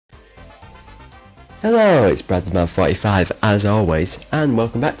Hello, it's BradTheMan45 as always, and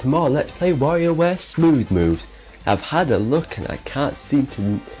welcome back to more Let's Play WarioWare Smooth Moves. I've had a look and I don't seem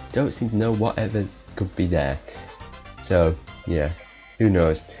to know whatever could be there. So yeah, who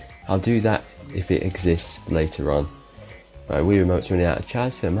knows? I'll do that if it exists later on. My Wii Remote's running out of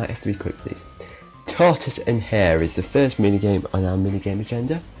charge, so I might have to be quick with these. Tortoise and Hare is the first minigame on our minigame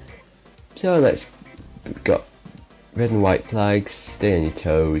agenda. So we've got red and white flags, stay on your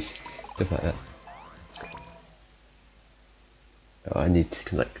toes, stuff like that. Oh, I need to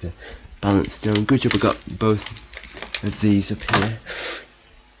collect the balance stone. Good job I got both of these up here.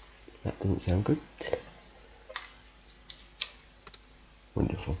 That doesn't sound good.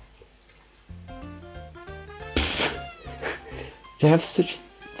 Wonderful. They have some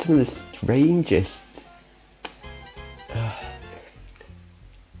of the strangest...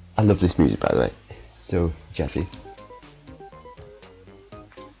 I love this music, by the way. It's so jazzy.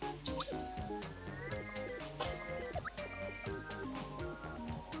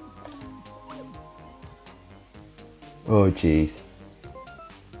 Oh jeez.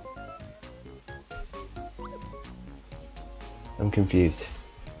 I'm confused.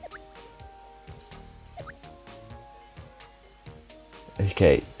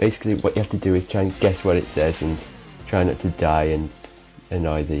 Okay, basically what you have to do is try and guess what it says and try not to die and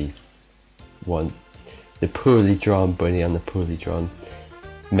annoy the poorly drawn bunny and the poorly drawn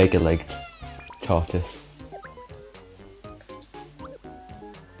mega-legged tortoise.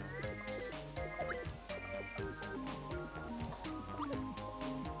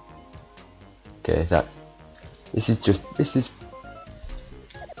 Okay, this is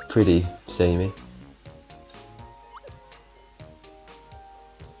pretty samey.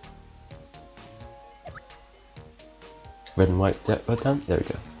 Red and white down, there we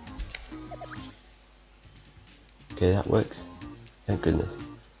go. Okay, that works. Thank goodness.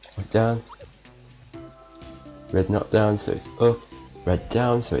 White down. Red not down, so it's up. Red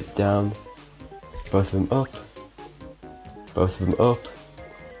down, so it's down. Both of them up. Both of them up.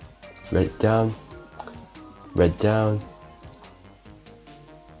 Red down. Red down.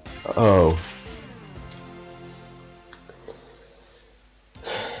 Oh.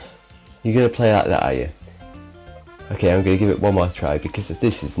 You're gonna play like that, are you? Okay, I'm gonna give it one more try because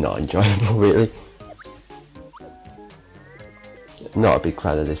this is not enjoyable, really. Not a big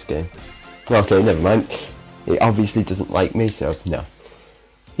fan of this game. Okay, never mind. It obviously doesn't like me, so no.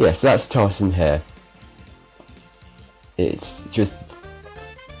 Yeah, so that's Tortoise and Hare. It's just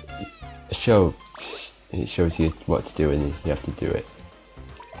a show. It shows you what to do and you have to do it.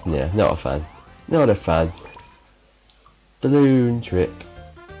 Yeah, not a fan. Not a fan. Balloon trip.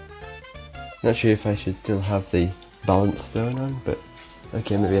 Not sure if I should still have the balance stone on, but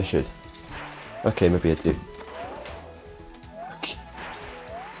okay, maybe I should. Okay, maybe I do. Okay.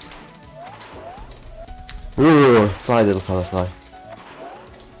 Ooh, fly little fella, fly.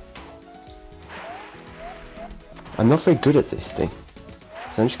 I'm not very good at this thing,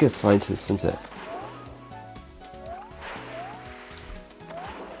 so I'm just gonna fly into the sunset.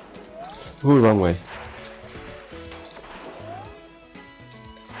 Ooh, wrong way.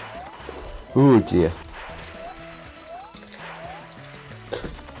 Ooh dear.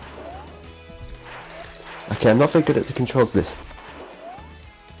 Okay, I'm not very good at the controls of this.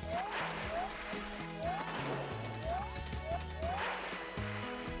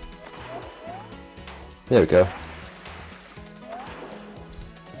 There we go.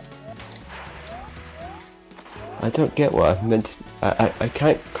 I don't get what I've meant to, I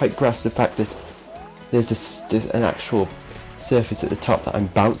can't quite grasp the fact that there's an actual surface at the top that I'm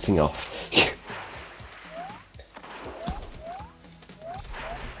bouncing off.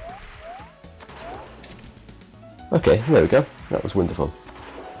 Okay, there we go. That was wonderful.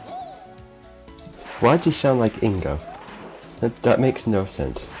 Why does he sound like Ingo? That makes no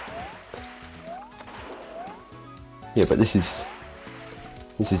sense. Yeah, but this is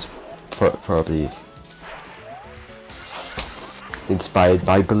probably inspired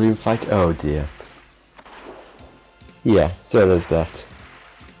by Balloon Fight. Oh dear. Yeah, so there's that.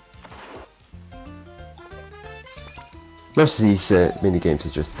 Most of these minigames are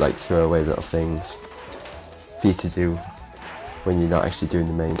just like throwaway little things for you to do when you're not actually doing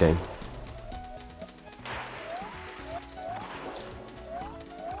the main game.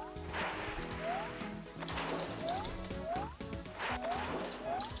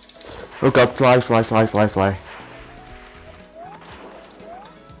 Oh god, fly, fly, fly, fly, fly.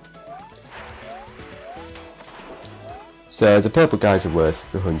 So the purple guys are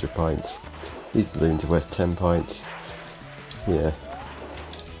worth 100 points. These balloons are worth 10 points. Yeah.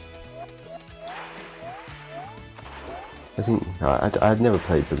 I think I'd never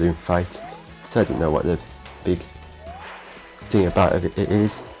played Balloon Fight, so I don't know what the big thing about it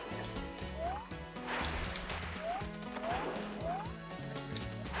is.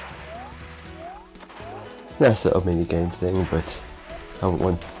 It's a nice little mini game thing, but I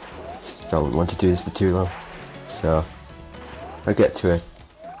wouldn't want to do this for too long, so I'll get to it.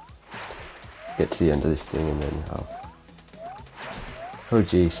 Get to the end of this thing and then oh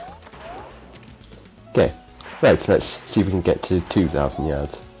jeez. Okay, right, let's see if we can get to 2,000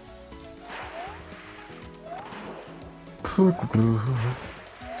 yards. A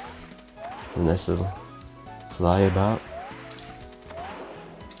nice little fly about.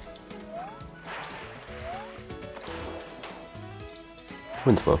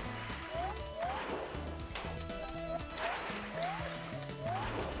 Wonderful.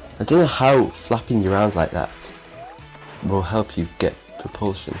 I don't know how flapping your arms like that will help you get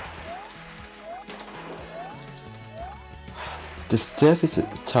propulsion. The surface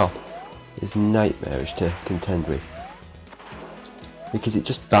at the top is nightmarish to contend with, because it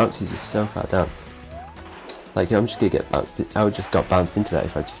just bounces you so far down. Like, I'm just gonna get bounced. I would just got bounced into that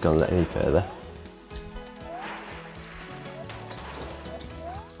if I just gone let any further.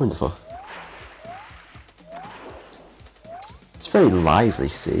 Wonderful. It's very lively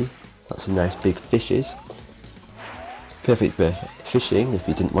sea. Lots of nice big fishes. Perfect for fishing if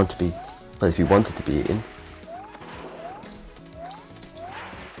you didn't want to be, well, if you wanted to be eaten.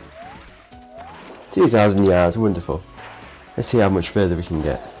 2,000 yards, wonderful. Let's see how much further we can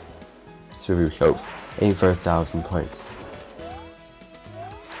get. So we hope, aim for 1,000 points.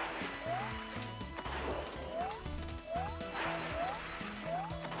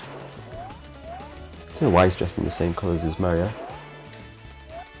 I don't know why he's dressed in the same colours as Mario.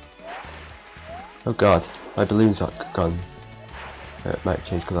 Oh god, my balloons are gone. It might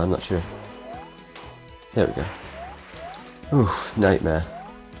change colour, I'm not sure. There we go. Oof, nightmare.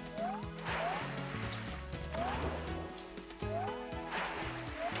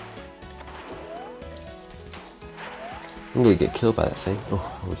 I'm gonna get killed by that thing.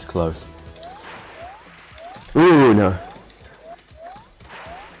 Oh, it was close. Ooh, no.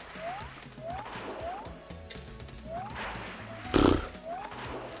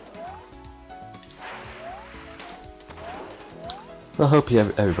 I hope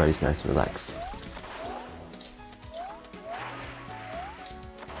everybody's nice and relaxed.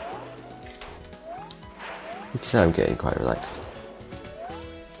 Because I'm getting quite relaxed.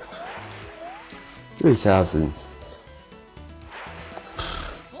 3,000.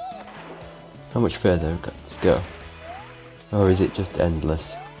 How much further have we got to go? Or is it just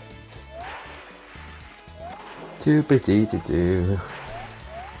endless? Do-ba-dee-da-doo.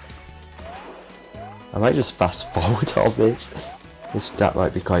 I might just fast forward all this. That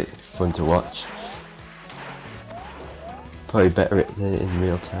might be quite fun to watch. Probably better it than in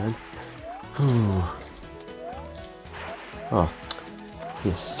real time. Oh,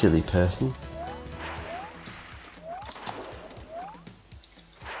 you silly person.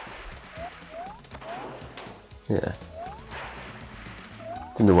 Yeah.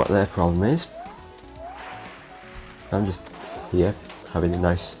 Don't know what their problem is. I'm just here having a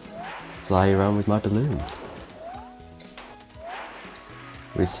nice fly around with my balloon.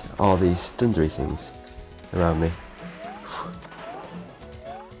 With all these thundery things around me.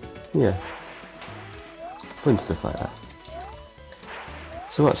 Yeah. Fun stuff like that.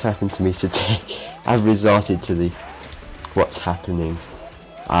 So what's happened to me today? I've resorted to the what's happening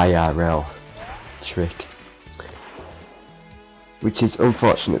IRL trick. Which is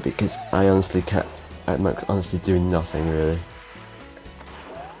unfortunate because I honestly can't, I'm honestly doing nothing really.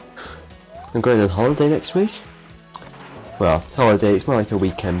 I'm going on holiday next week. Well, holiday, it's more like a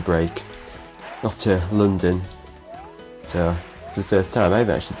weekend break. Off to London. So, for the first time, I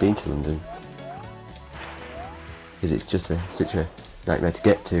haven't actually been to London. Because it's just such a nightmare to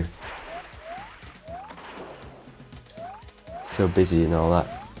get to. So busy and all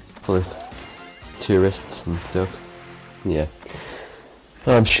that. Full of tourists and stuff. Yeah.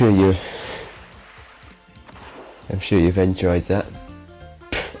 Well, I'm sure you've enjoyed that.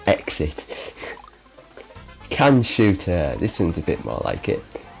 Exit. Can shooter. This one's a bit more like it.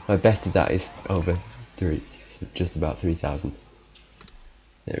 My best of that is over just about 3,000.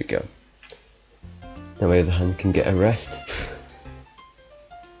 There we go. That way the hand can get a rest.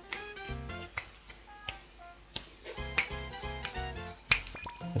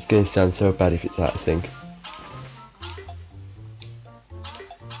 It's going to sound so bad if it's out of sync.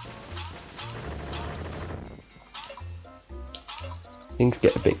 Things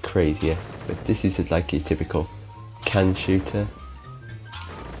get a bit crazier, but this is like a typical can shooter.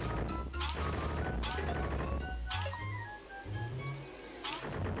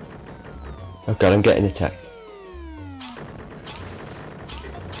 Oh god, I'm getting attacked.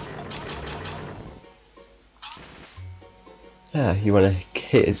 Ah, you want to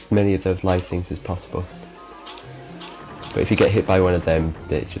hit as many of those live things as possible. But if you get hit by one of them,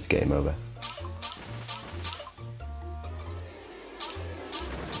 then it's just game over.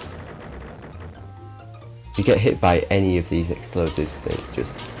 If you get hit by any of these explosives, then it's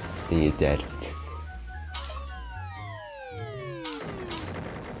just, then you're dead.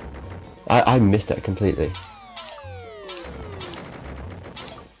 I missed that completely.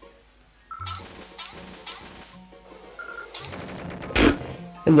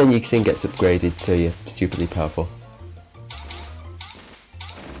 And then your thing gets upgraded, so you're stupidly powerful.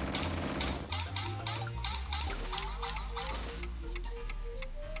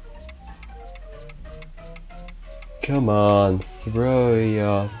 Come on, throw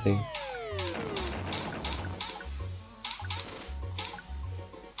your thing.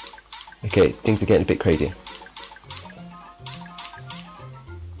 Okay, things are getting a bit crazy.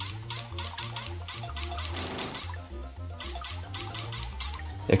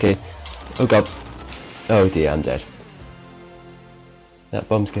 Okay. Oh god. Oh dear, I'm dead. That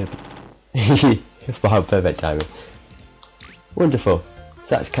bomb's good. Wow, perfect timing. Wonderful.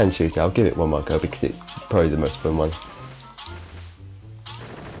 So that's can shooter. I'll give it one more go because it's probably the most fun one.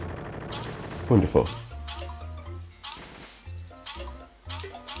 Wonderful.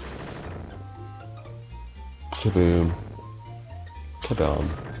 Kaboom. Kabam.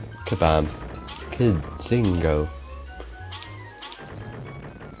 Kabam. Kazingo.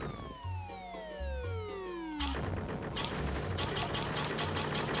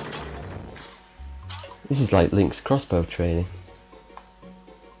 This is like Link's crossbow training,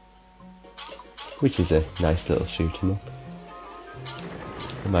 which is a nice little shoot 'em up.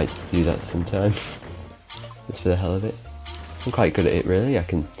 I might do that sometime, just for the hell of it. I'm quite good at it really, I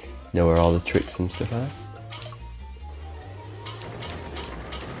can know where all the tricks and stuff are.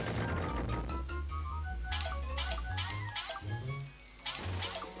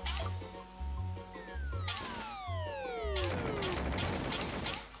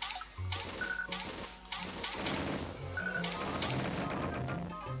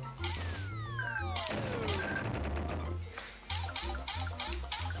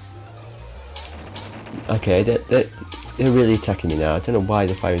 Okay, they're really attacking me now. I don't know why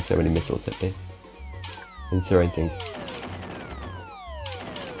they're firing so many missiles at me and throwing things.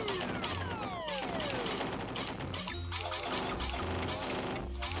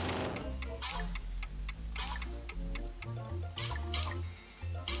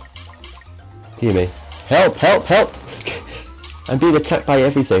 Dear me. Help! Help! Help! I'm being attacked by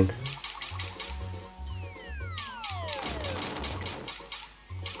everything.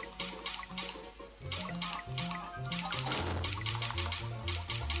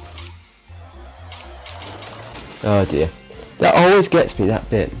 Oh dear. That always gets me, that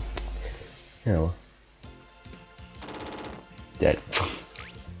bit. Oh. Dead.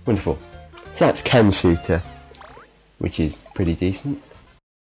 Wonderful. So that's can shooter, which is pretty decent.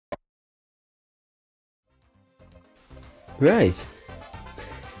 Right.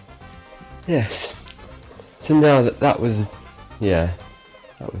 Yes. So now that was, yeah,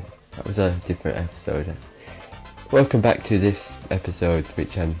 that was a different episode. Welcome back to this episode,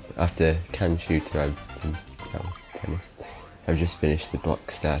 which after can shooter, I've done tennis. I've just finished the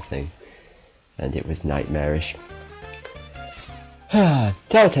block star thing, and it was nightmarish. Tower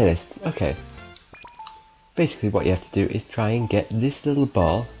tennis. Okay. Basically, what you have to do is try and get this little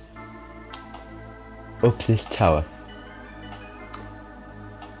ball up this tower,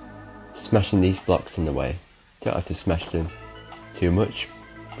 smashing these blocks in the way. Don't have to smash them too much,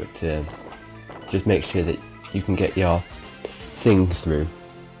 but just make sure that you can get your thing through,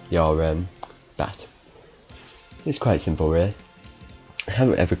 your bat. It's quite simple really. I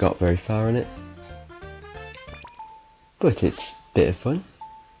haven't ever got very far on it, but it's a bit of fun.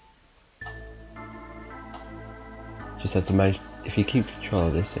 Just have to manage, if you keep control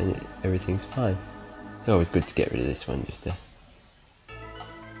of this, then everything's fine. It's always good to get rid of this one just to...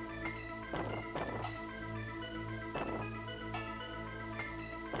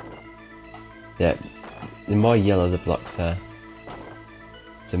 Yeah, the more yellow the blocks are,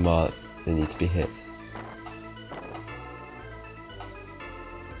 the more they need to be hit.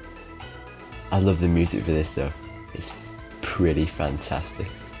 I love the music for this though, it's pretty fantastic.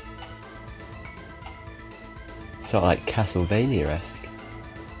 Sort of like Castlevania-esque.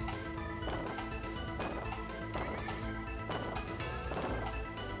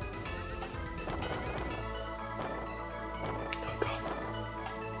 Oh god.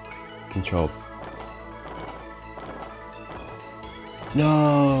 Control.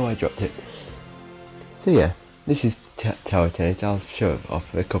 No, I dropped it. So yeah, this is tower tennis. I'll show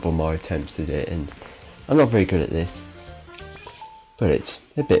off a couple more attempts at it, and I'm not very good at this, but it's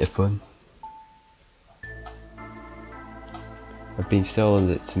a bit of fun. I've been told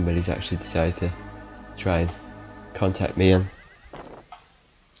that somebody's actually decided to try and contact me on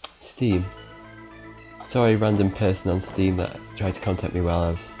Steam. Sorry, random person on Steam that tried to contact me while I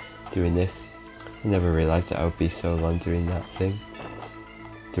was doing this. I never realised that I would be so long doing that thing.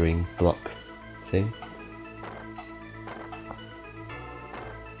 Doing block thing.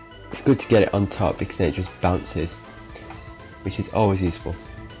 It's good to get it on top because then it just bounces, which is always useful.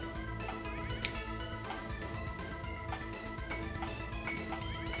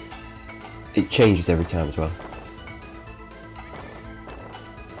 It changes every time as well,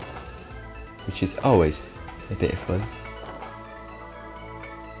 which is always a bit of fun.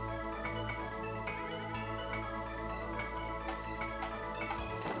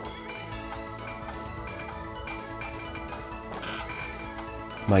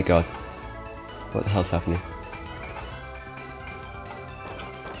 My god, what the hell's happening?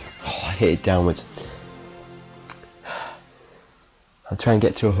 Oh, I hit it downwards. I'll try and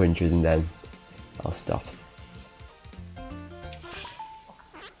get to 100 and then I'll stop.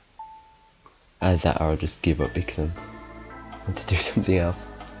 Either that or I'll just give up because I want to do something else.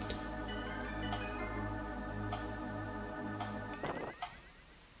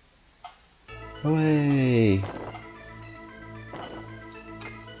 Away!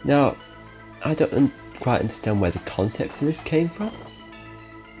 Now, I don't quite understand where the concept for this came from.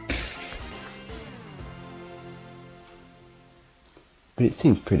 But it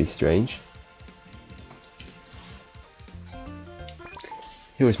seems pretty strange.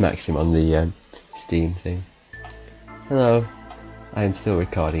 Here was Maxim on the Steam thing. Hello, I am still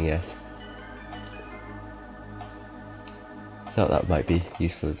recording, yes. Thought that might be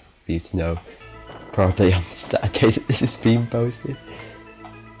useful for you to know. Probably on Saturday that this is being posted.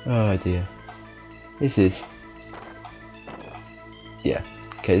 Oh dear. This is... yeah.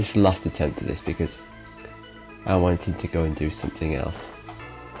 Okay, this is the last attempt at this because I wanted to go and do something else.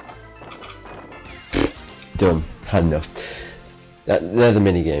 Done. Had enough. They're the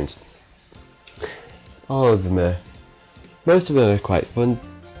mini games. All of them are... most of them are quite fun.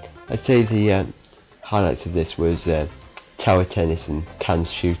 I'd say the highlights of this was tower tennis and can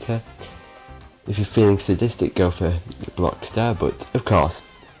shooter. If you're feeling sadistic, go for the block star, but of course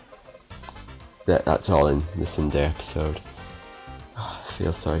that's all in the Sunday episode. Oh, I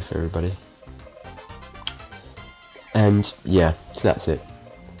feel sorry for everybody. And yeah, so that's it.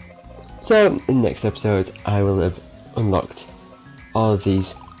 So in the next episode I will have unlocked all of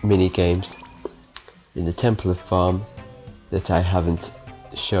these mini games in the Temple of Farm that I haven't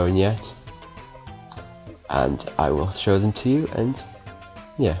shown yet, and I will show them to you, and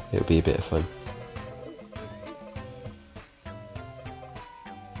yeah, it'll be a bit of fun.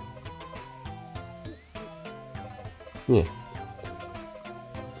 Yeah.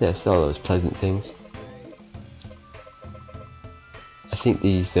 Yes, all those pleasant things. I think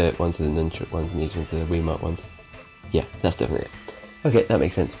these ones are the nunchuck ones and these ones are the Wiimote ones. Yeah, that's definitely it. Okay, that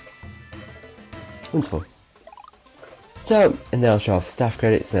makes sense. Wonderful. So, and then I'll show off staff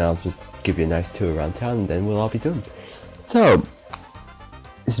credits and I'll just give you a nice tour around town and then we'll all be done. So,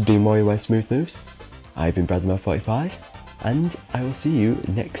 this has been WarioWare Smooth Moves. I've been BradTheMan45 and I will see you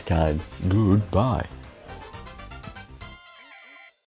next time. Goodbye.